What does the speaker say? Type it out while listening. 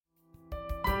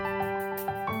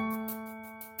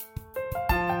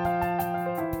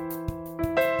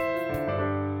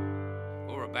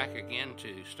begin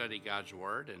to study God's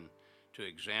Word and to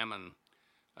examine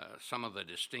some of the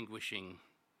distinguishing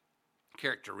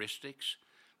characteristics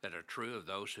that are true of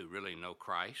those who really know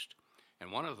Christ.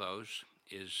 And one of those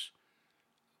is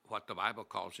what the Bible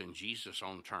calls, in Jesus'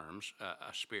 own terms,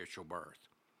 a spiritual birth,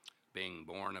 being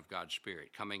born of God's Spirit,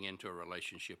 coming into a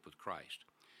relationship with Christ.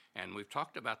 And we've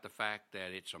talked about the fact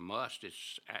that it's a must.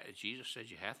 Jesus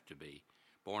says you have to be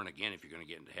born again if you're going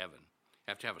to get into heaven.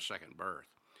 You have to have a second birth.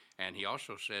 And he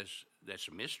also says that's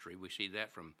a mystery. We see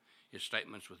that from his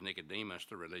statements with Nicodemus,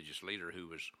 the religious leader who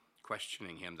was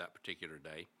questioning him that particular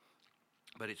day.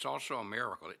 But it's also a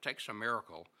miracle. It takes a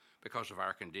miracle because of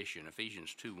our condition.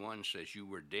 Ephesians 2:1 says you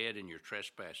were dead in your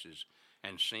trespasses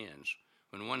and sins.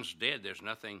 When one's dead, there's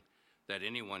nothing that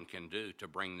anyone can do to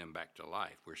bring them back to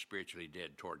life. We're spiritually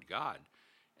dead toward God.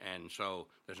 And so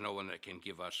there's no one that can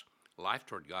give us life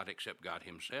toward God except God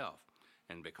himself.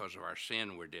 And because of our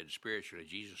sin, we're dead spiritually.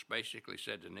 Jesus basically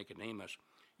said to Nicodemus,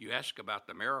 you ask about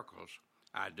the miracles,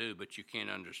 I do, but you can't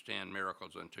understand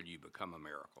miracles until you become a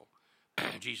miracle.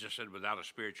 Jesus said without a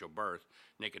spiritual birth,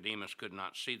 Nicodemus could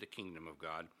not see the kingdom of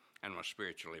God and was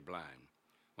spiritually blind.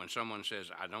 When someone says,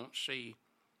 I don't see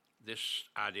this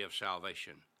idea of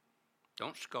salvation,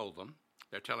 don't scold them.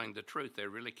 They're telling the truth. They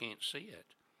really can't see it.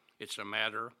 It's a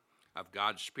matter of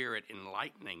God's Spirit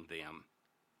enlightening them,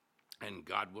 and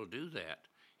God will do that.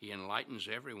 He enlightens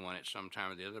everyone at some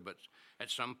time or the other, but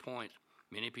at some point,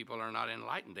 many people are not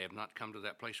enlightened. They have not come to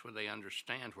that place where they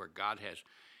understand, where God has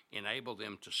enabled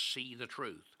them to see the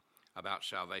truth about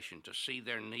salvation, to see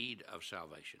their need of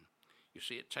salvation. You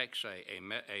see, it takes a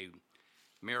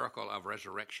miracle of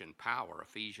resurrection power.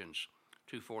 Ephesians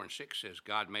 2:4-6 says,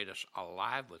 God made us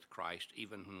alive with Christ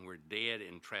even when we're dead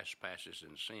in trespasses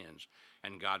and sins,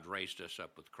 and God raised us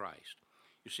up with Christ.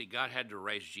 You see, God had to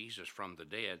raise Jesus from the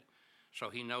dead, so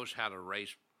he knows how to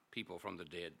raise people from the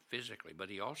dead physically, but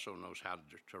he also knows how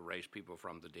to raise people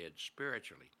from the dead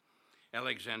spiritually.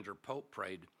 Alexander Pope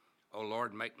prayed, "Oh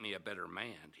Lord, make me a better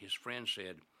man." His friend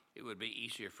said, it would be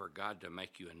easier for God to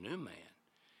make you a new man.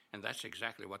 And that's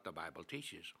exactly what the Bible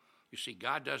teaches. You see,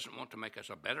 God doesn't want to make us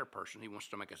a better person. He wants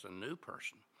to make us a new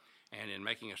person. And in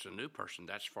making us a new person,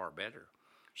 that's far better.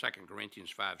 2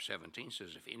 Corinthians 5:17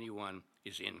 says, if anyone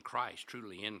is in Christ,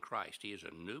 truly in Christ, he is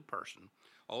a new person.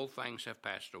 Old things have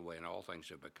passed away and all things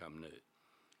have become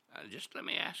new. Just let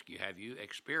me ask you, have you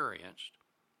experienced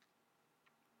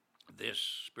this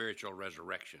spiritual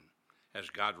resurrection? Has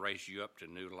God raised you up to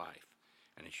new life?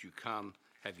 And as you come,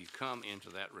 have you come into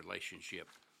that relationship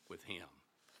with him?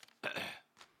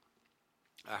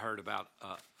 I heard about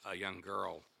a young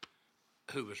girl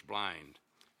who was blind,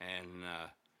 and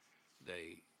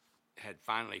they had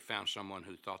finally found someone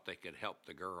who thought they could help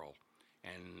the girl,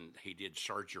 and he did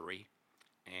surgery,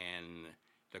 and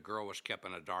the girl was kept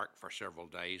in the dark for several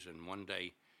days, and one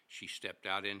day she stepped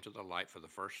out into the light for the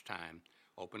first time,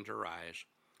 opened her eyes,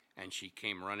 and she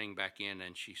came running back in,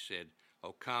 and she said,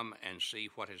 "Oh, come and see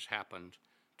what has happened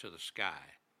to the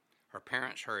sky." Her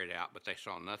parents hurried out, but they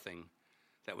saw nothing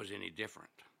that was any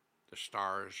different. The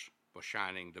stars were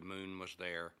shining, the moon was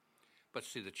there, but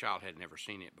see, the child had never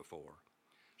seen it before.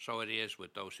 So it is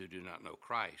with those who do not know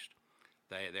Christ.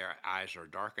 Their eyes are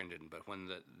darkened, but when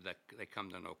they come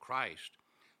to know Christ,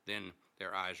 then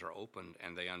their eyes are opened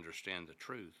and they understand the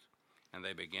truth, and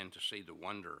they begin to see the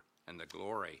wonder and the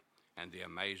glory and the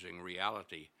amazing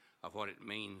reality of what it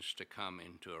means to come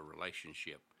into a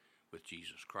relationship with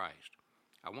Jesus Christ.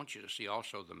 I want you to see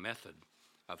also the method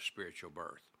of spiritual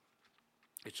birth.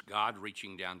 It's God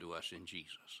reaching down to us in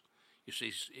Jesus. You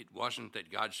see, it wasn't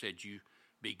that God said you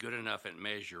be good enough and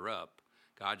measure up.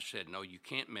 God said, no, you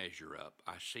can't measure up.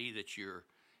 I see that you're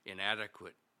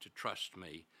inadequate to trust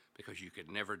me because you could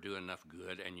never do enough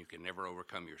good and you can never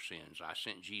overcome your sins. I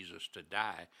sent Jesus to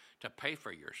die to pay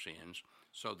for your sins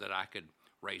so that I could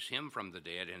raise him from the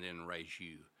dead and then raise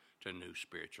you to new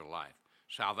spiritual life.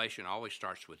 Salvation always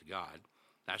starts with God.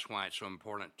 That's why it's so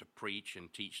important to preach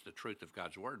and teach the truth of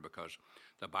God's word, because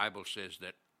the Bible says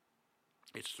that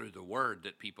it's through the word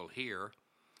that people hear,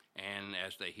 and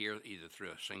as they hear, either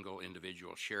through a single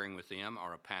individual sharing with them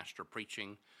or a pastor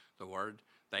preaching the word,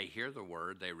 they hear the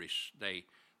word, they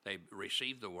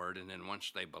receive the word, and then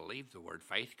once they believe the word,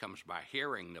 faith comes by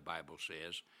hearing, the Bible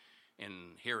says,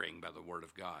 and hearing by the word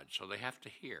of God. So they have to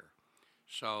hear.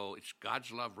 So it's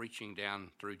God's love reaching down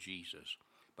through Jesus,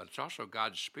 but it's also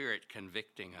God's Spirit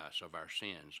convicting us of our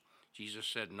sins. Jesus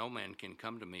said, no man can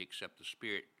come to me except the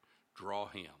Spirit draw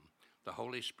him. The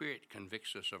Holy Spirit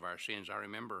convicts us of our sins. I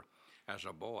remember as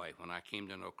a boy when I came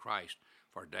to know Christ,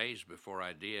 for days before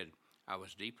I did, I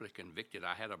was deeply convicted.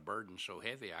 I had a burden so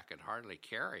heavy I could hardly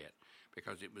carry it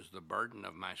because it was the burden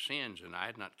of my sins, and I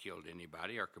had not killed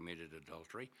anybody or committed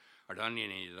adultery or done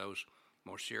any of those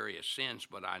more serious sins,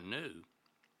 but I knew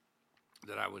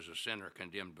that I was a sinner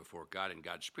condemned before God, and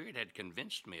God's Spirit had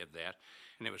convinced me of that.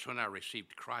 And it was when I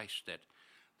received Christ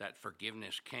that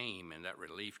forgiveness came, and that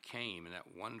relief came, and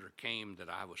that wonder came that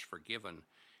I was forgiven,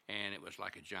 and it was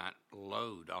like a giant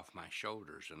load off my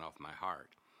shoulders and off my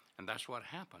heart. And that's what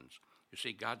happens. You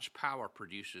see, God's power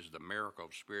produces the miracle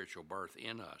of spiritual birth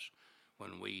in us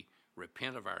when we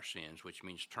repent of our sins, which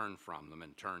means turn from them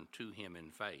and turn to Him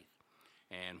in faith.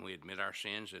 And we admit our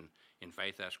sins and in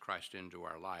faith ask Christ into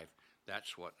our life.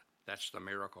 That's the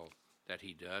miracle that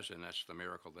He does, and that's the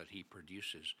miracle that He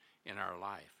produces in our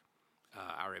life.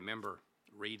 I remember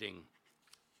reading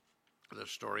the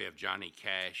story of Johnny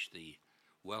Cash, the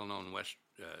well-known West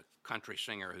country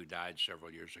singer who died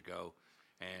several years ago.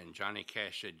 And Johnny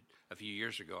Cash said, a few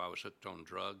years ago, I was hooked on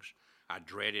drugs. I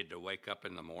dreaded to wake up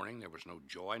in the morning. There was no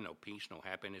joy, no peace, no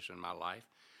happiness in my life.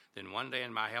 Then one day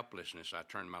in my helplessness, I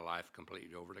turned my life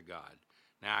completely over to God.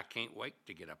 Now I can't wait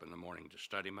to get up in the morning to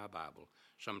study my Bible.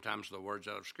 Sometimes the words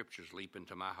out of Scriptures leap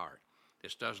into my heart.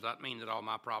 This does not mean that all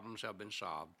my problems have been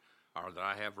solved or that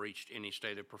I have reached any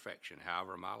state of perfection.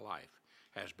 However, my life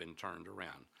has been turned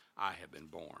around. I have been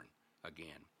born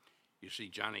again. You see,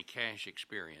 Johnny Cash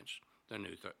experienced the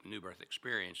new birth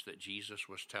experience that Jesus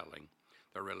was telling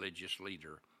the religious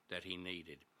leader that he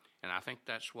needed. And I think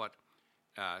that's what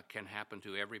can happen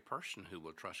to every person who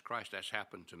will trust Christ. That's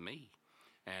happened to me.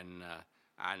 And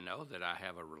I know that I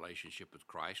have a relationship with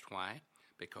Christ. Why?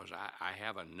 Because I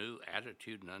have a new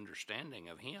attitude and understanding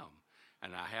of Him.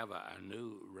 And I have a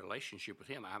new relationship with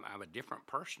Him. I'm a different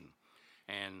person.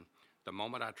 And the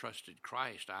moment I trusted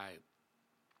Christ, I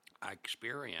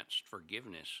experienced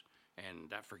forgiveness. And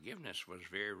that forgiveness was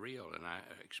very real. And I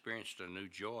experienced a new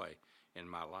joy in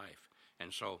my life.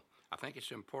 And so I think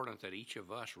it's important that each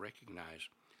of us recognize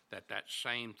that that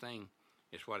same thing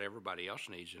is what everybody else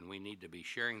needs, and we need to be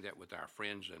sharing that with our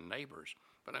friends and neighbors.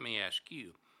 But let me ask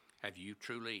you, have you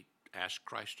truly asked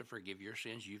Christ to forgive your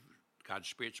sins? God's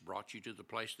Spirit's brought you to the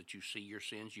place that you see your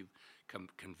sins. You've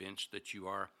convinced that you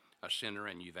are a sinner,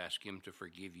 and you've asked Him to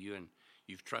forgive you, and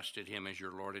you've trusted Him as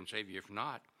your Lord and Savior. If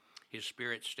not, His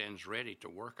Spirit stands ready to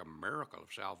work a miracle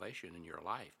of salvation in your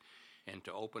life and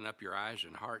to open up your eyes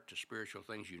and heart to spiritual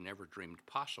things you never dreamed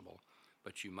possible.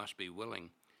 But you must be willing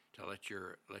to let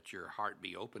your heart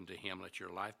be open to Him, let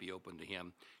your life be open to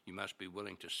Him. You must be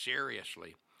willing to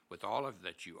seriously, with all of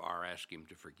that you are, ask Him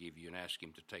to forgive you and ask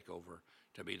Him to take over,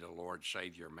 to be the Lord,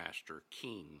 Savior, Master,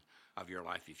 King of your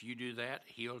life. If you do that,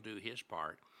 He'll do His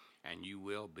part, and you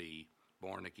will be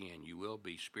born again. You will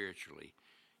be spiritually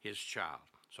His child.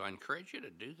 So I encourage you to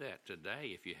do that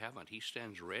today. If you haven't, He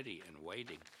stands ready and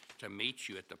waiting to meet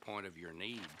you at the point of your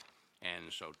need.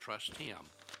 And so trust Him.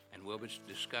 And we'll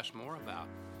discuss more about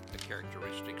the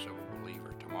characteristics of a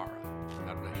believer tomorrow.